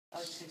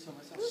think so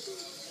myself.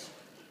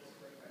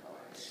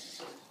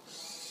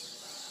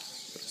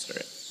 That's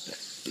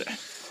right.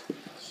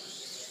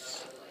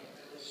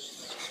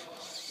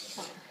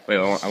 Wait,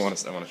 I want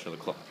to show the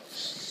claw.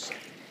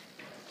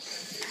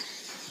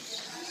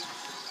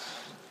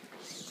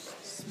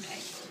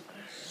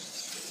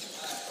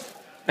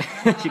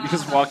 You can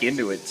just walk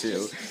into it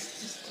too.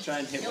 Just try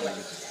and hit one of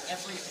it.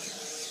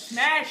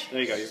 Smash!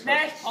 There you go. You're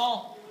Smash,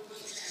 Paul!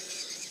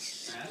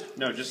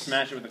 No, just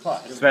smash it with the claw.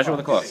 Smash it with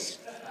the claw.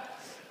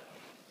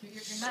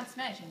 You're not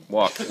smashing.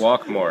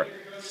 Walk more.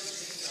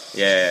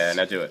 Yeah,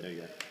 now do it. There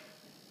you go.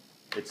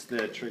 It's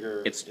the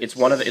trigger. It's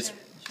one of the. It's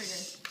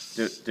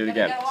do it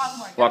again. You gotta walk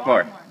more. Walk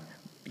more.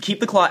 Keep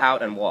the claw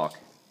out and walk.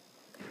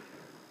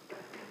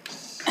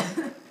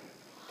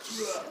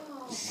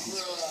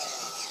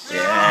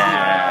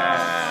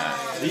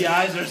 Yeah. The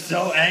eyes are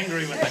so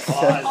angry with the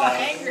claws out.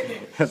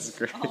 Angry. That's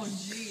great. Oh,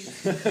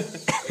 jeez.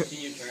 Can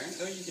you turn?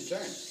 Oh, you can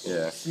turn.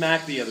 Yeah.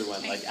 Smack the other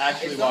one. Like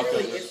actually walk over.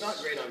 It's not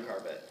great on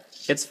carpet.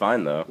 It's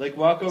fine though. Like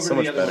walk over So to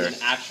much the other better. one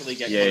and actually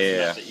get Yeah, close yeah,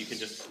 enough yeah. that you can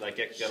just like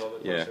get a little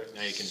bit Yeah. closer.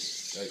 Now you can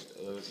like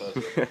a little bit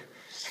closer.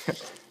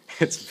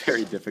 It's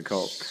very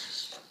difficult.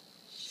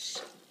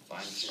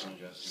 Fine tune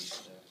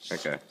adjustments.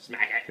 Okay.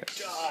 Smack it.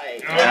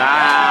 Die.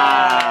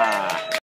 Ah!